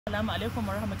Assalamu alaikum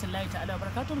warahmatullahi ta'ala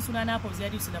barakatuh. Sunana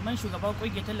Fauziyadi Sulaiman, shugaban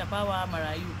kungiyar tallafawa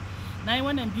marayu. Na yi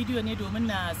wannan bidiyo ne domin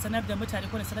na sanar da mutane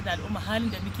ko na sanar da al'umma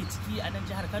halin da muke ciki a nan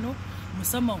jihar Kano,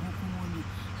 musamman hukumomi.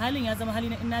 Halin ya zama hali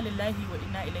na innalillahi wa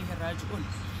inna ilaihirraji'un.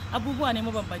 Abubuwa ne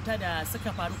mabambanta da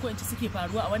suka faru ko in ci suke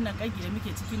faruwa a wannan kangi da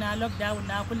muke ciki na lockdown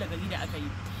na kulle gari da aka yi.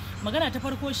 Magana ta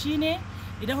farko shine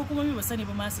idan hukumomi ba sani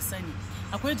ba ma su sani,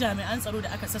 akwai jami'an tsaro da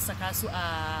aka sassaka su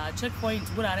a checkpoint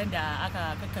wuraren da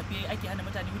aka kakkafe ake hana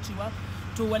mutane wucewa.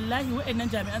 To wallahi waɗannan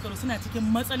jami'an tsaro suna cikin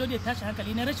matsaloli da tashi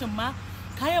hankali na rashin ma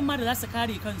kayan ma da za su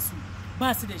kare kansu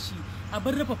ba su da shi,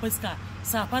 abin rufe fuska,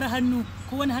 safar hannu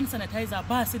ko wani hand sanitizer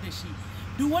ba su da shi.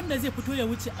 Duk wanda zai fito ya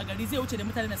wuce a gari zai wuce da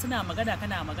mutane suna magana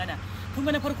kana magana. Kun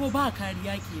ga na farko ba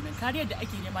kariya kenan, kariyar da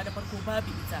ake nema da farko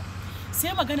babu ita.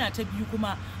 Sai magana ta biyu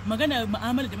kuma magana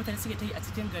mu'amala da mutane suke ta yi a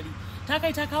cikin gari ta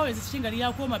kai ta kawo yanzu cikin gari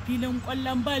ya koma filin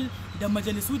kwallon bal da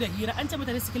majalisu da hira. An ce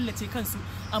mutane su killace kansu,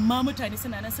 amma mutane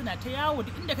suna nan suna ta yawo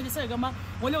duk inda kaje sai ga ma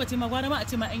wani lokaci ma gwara ma a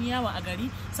ce ma an yawo a gari,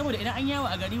 saboda idan an yawo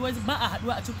a gari ba a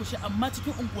haduwa a cikin amma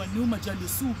cikin unguwanni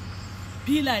majalisu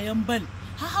filayen bal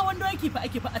hawan doki fa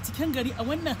ake fa a cikin gari a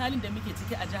wannan halin da muke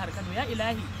ciki a jihar Kano. Ya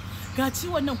ilahi, ga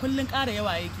ciwon nan kullun ƙara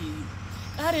yawa yake yi,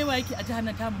 karewa yake a jihar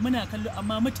nan tamu muna kallo,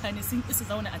 amma mutane sun isa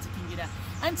zauna a cikin gida.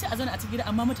 An ce a zauna a cikin gida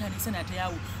amma mutane suna ta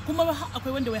yawo, kuma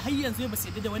akwai wanda wai har yanzu ba su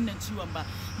yarda da wannan ciwon ba.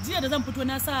 Jiya da zan fito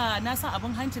na sa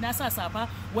abin hanci, na sa safa,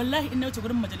 wallahi in na wuce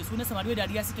gurin majalisu na samari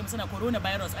dariya suke suna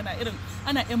coronaviros,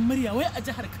 ana yan murya wai a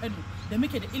jihar Kano da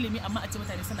muke da ilimi amma a ce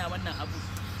mutane suna wannan abu.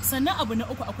 Sannan abu na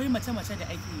uku, akwai mace-mace da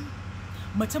ake yi,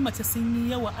 mace-mace sun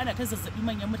yi yawa, ana ta zazzabi,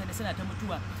 manyan mutane suna ta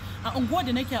mutuwa. A unguwar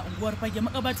da nake a unguwar Fage,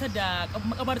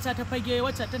 makabarta ta Fage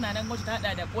wacce tana nan, wacce ta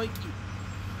hada da koki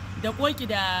da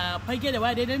Fage da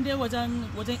wade dan dai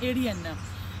wajen area nan,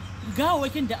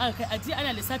 gawawakin da aka kai a jiya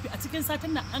ana lissafi a cikin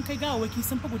satin nan an kai gawawaki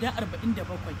sun fi guda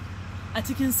 47 a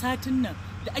cikin satin nan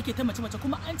da ake ta mace-mace.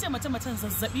 Kuma an ce mace-macen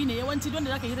zazzabi ne, yawanci don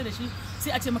da zaka hira da shi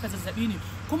sai a ce maka zazzabi ne,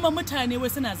 kuma mutane wai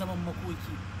suna zaman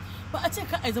makoki. Ba a ce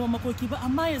ka ai zaman makoki ba,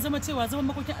 amma ya zama cewa zaman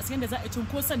makokin a cikin da za a cin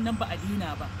ko sannan ba a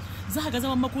dina ba. Za ga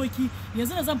zaman makoki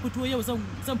yanzu da zan fito yau zan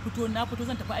fito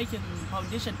zan tafi aikin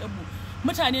foundation din mu,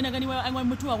 mutane na gani wai an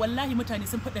mutuwa, wallahi mutane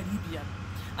sun fi 500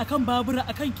 akan babura,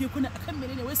 akan kekuna, akan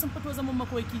menene, wai sun fito zaman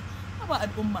makoki. Ba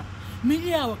al'umma mun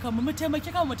iya wa kanmu, mu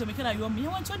taimaki kanmu, mu taimaki rayuwar mu.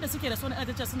 Yawanci wanda suke da suna ana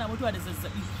tace suna mutuwa da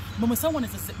zazzabi, ba mu san wani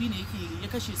zazzabi ne ya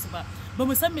kashe su ba, ba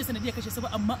mu san me sanadi ya kashe su ba,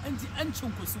 amma an ji an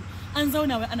cinkusu an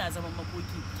zauna wai ana zaman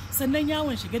makoki. Sannan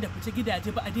yawon shige da fice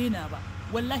gidaje ba a daina ba,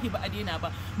 wallahi ba a daina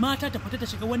ba. Mata ta fita ta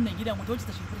shiga wannan gidan, wata wacce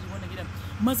ta shiga wannan gidan,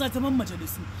 maza zaman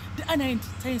majalisu duk ana yin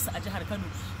tayinsa a jihar Kano.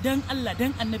 Dan Allah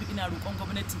dan Annabi ina roƙon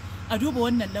gwamnati a duba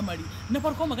wannan lamari. Na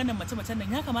farko maganar mace-macen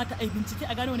nan ya kamata a yi bincike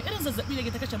a gano wani irin zazzabi ne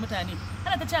ke ta kashe mutane.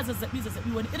 Ana ta cewa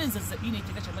zazzabi wani irin zazzabi ne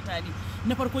ke kashe mutane.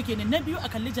 Na farko kenan. Na biyu, a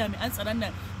kalli jami'an tsaron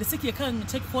nan da suke kan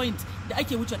checkpoint da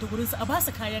ake wuce ta gurin su, a ba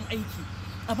su kayan aiki,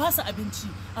 a ba su abinci,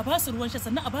 a ba su ruwan sha,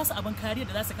 sannan a ba su abin kariya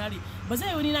da za su kare. Ba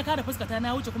zai wani na kare fuskata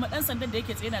na wuce kuma dan sandan da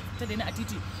yake tsaye na ta daina a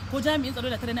titi ko jami'in tsaro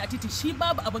da ta daina a titi shi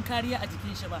babu abin kariya a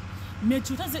jikin shi ba, mai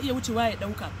cutar zai iya wucewa ya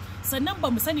dauka. Sannan ba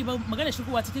mu sani ba magana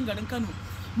shigowa cikin garin Kano,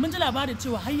 mun ji labarin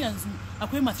cewa har yanzu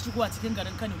akwai masu shigowa cikin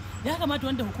garin Kano. Ya kamata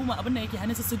wanda hukuma abin nan yake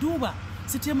hannunsa su duba,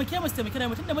 su taimake mu, su taimake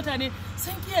rayuwa, tunda mutane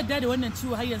sun ki yarda da wannan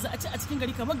ciwo har yanzu. A ce a cikin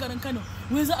gari kamar garin Kano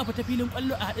wai za a fita filin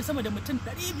kwallo a haɗe sama da mutum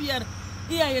 500,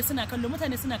 iyaye suna kallo,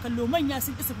 mutane suna kallo, manya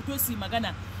sun isa fito su yi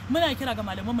magana. Muna kira ga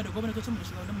malamanmu da gwamnatocinmu da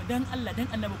shugabanninmu, dan Allah dan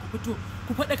Annabi ku fito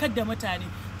ku faɗakar da mutane.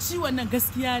 Ciwon nan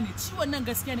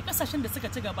gaskiya ne, kasashen da suka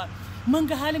ci gaba mun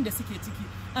ga halin da suke ciki.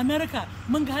 America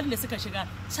mun ga halin da suka shiga,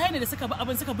 China da suka bi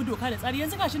abin, suka bi doka da tsari,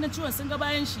 yanzu gashi nan ciwon sun ga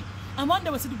bayan shi. Amma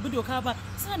wanda basu bi doka ba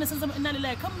suna nan sun zama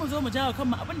innalillahi. Kan mu zo mu jawo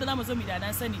kanmu abin da zamu zo mu da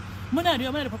na sani. Muna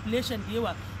da population da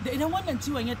yawa da idan wannan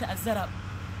ciwon ya ta'azzara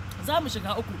za mu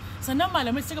shiga uku. Sannan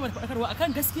malamai su gaba da faɗakarwa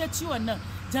akan gaskiyar ciwon nan.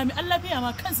 Jami'an lafiya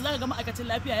ma kansu zaka ga ma'aikacin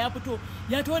lafiya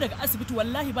ya taho daga asibiti,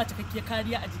 wallahi ba cikakkiyar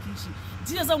kariya a jikin shi.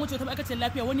 Jiya zan wuce wata ma'aikacin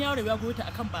lafiya, wani yaro ya goyo ta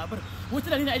akan babur, wata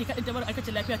da ni na aiki kadin ta bar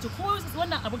ma'aikacin lafiya ce ko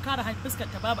wannan abin kare fuskar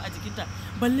ta babu a jikinta,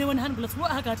 balle wani hand gloves, ko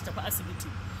a haka ta tafi asibiti.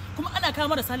 Kuma ana kawo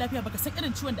marasa lafiya baka san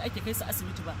irin ciwon da ake kai su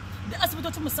asibiti ba. Da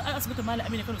asibitocin musu asibitin Malam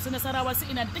Aminu Kano, su Nasarawa, su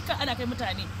ina dukkan ana kai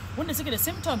mutane wanda suke da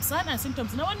symptoms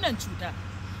na wannan cuta.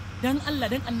 Dan Allah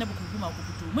dan Annabi ku kuma ku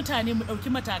fito, mutane mu dauki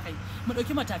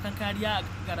matakan kariya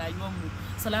ga rayuwar mu.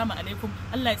 Salamu alaikum.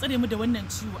 Allah ya tsare mu da wannan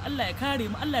ciwo, Allah ya kare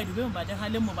mu, Allah ya dube mu ba dan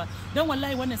halin mu ba. Dan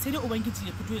wallahi wannan sai dai ubangiji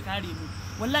ya fito ya kare mu,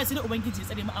 wallahi sai dai ubangiji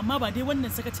ya tsare mu, amma ba dai wannan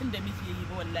sakacin da muke yi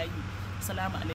ba wallahi. Salamu alaikum.